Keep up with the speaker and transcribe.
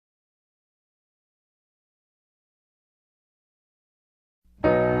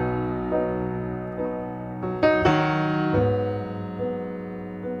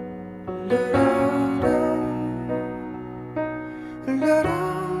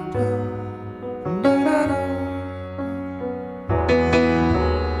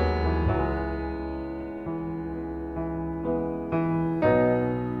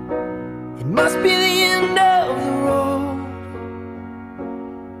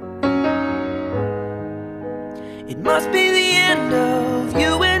It must be the end of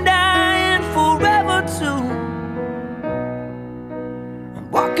you and I, and forever too. I'm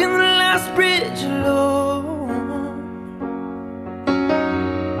walking the last bridge alone.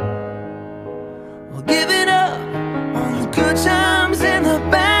 We're giving up on the good times and the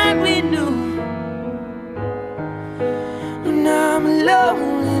bad we knew. And I'm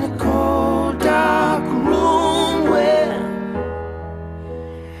alone in a cold, dark room where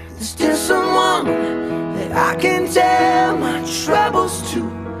there's still someone that I can tell my troubles to.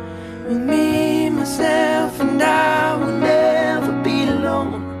 With me, myself, and I will never be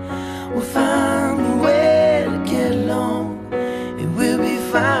alone. We'll find a way to get along. It will be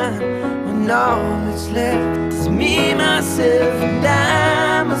fine when all that's left is me, myself, and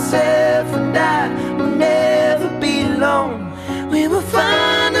I. Myself and I will never be alone. We will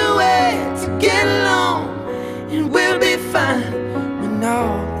find a way to get along. It will be fine when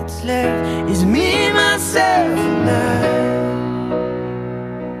all that's left is me, myself, and I.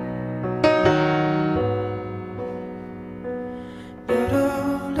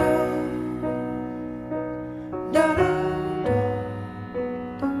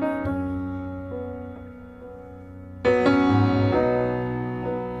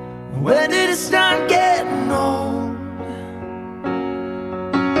 When did it start getting old?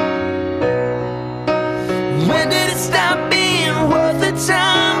 When did it stop being worth the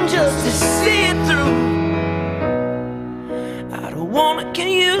time just to see it through? I don't wanna get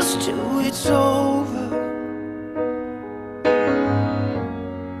used to it's over,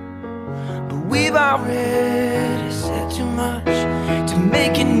 but we've already said too much to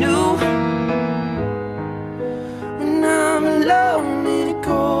make it new. When I'm alone in a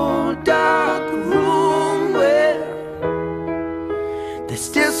cold, dark room where there's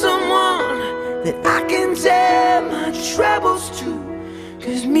still someone that I can tell my troubles to.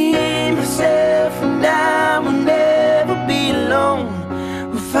 'Cause me, myself, and I will never be alone.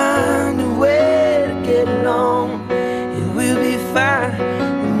 We'll find a way to get along. It will be fine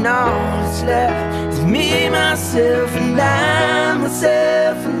when all that's left is me, myself, and I.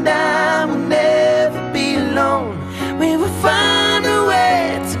 Myself and I will never be alone. We will find a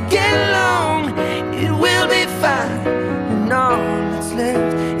way to get along. It will be fine when all that's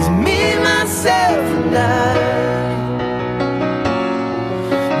left is me, myself, and I.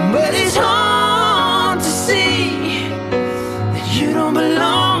 But it's hard to see that you don't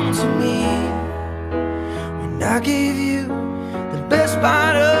belong to me when I gave you the best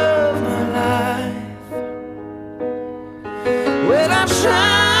part of my life. Well, I'm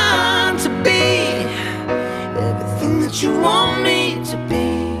trying to be everything that you want me to be.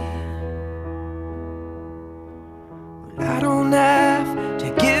 Well, I don't have to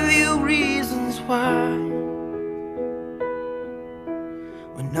give you reasons why,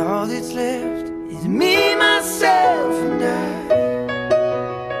 when all that's left is me, myself, and I.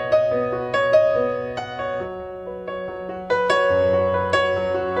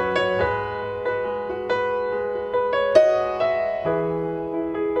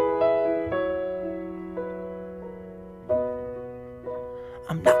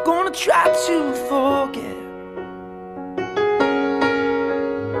 I'm not gonna try to forget.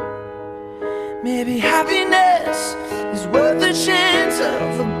 Maybe happiness is worth the chance of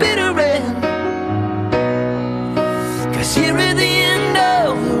a bitter end. 'Cause here at the end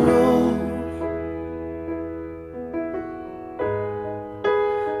of the road,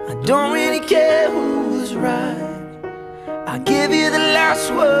 I don't really care who's right. I'll give you the last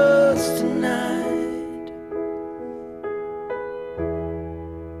words tonight.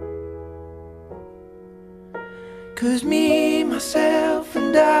 'Cause me, myself,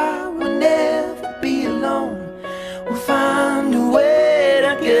 and I will never be alone. We'll find a way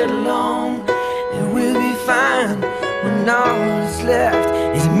to get along. It will be fine when all that's left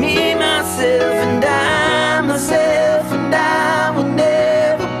is me, myself, and I. Myself and I will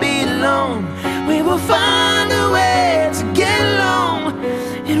never be alone. We will find a way to get along.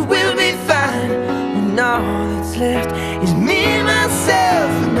 It will be fine when all that's left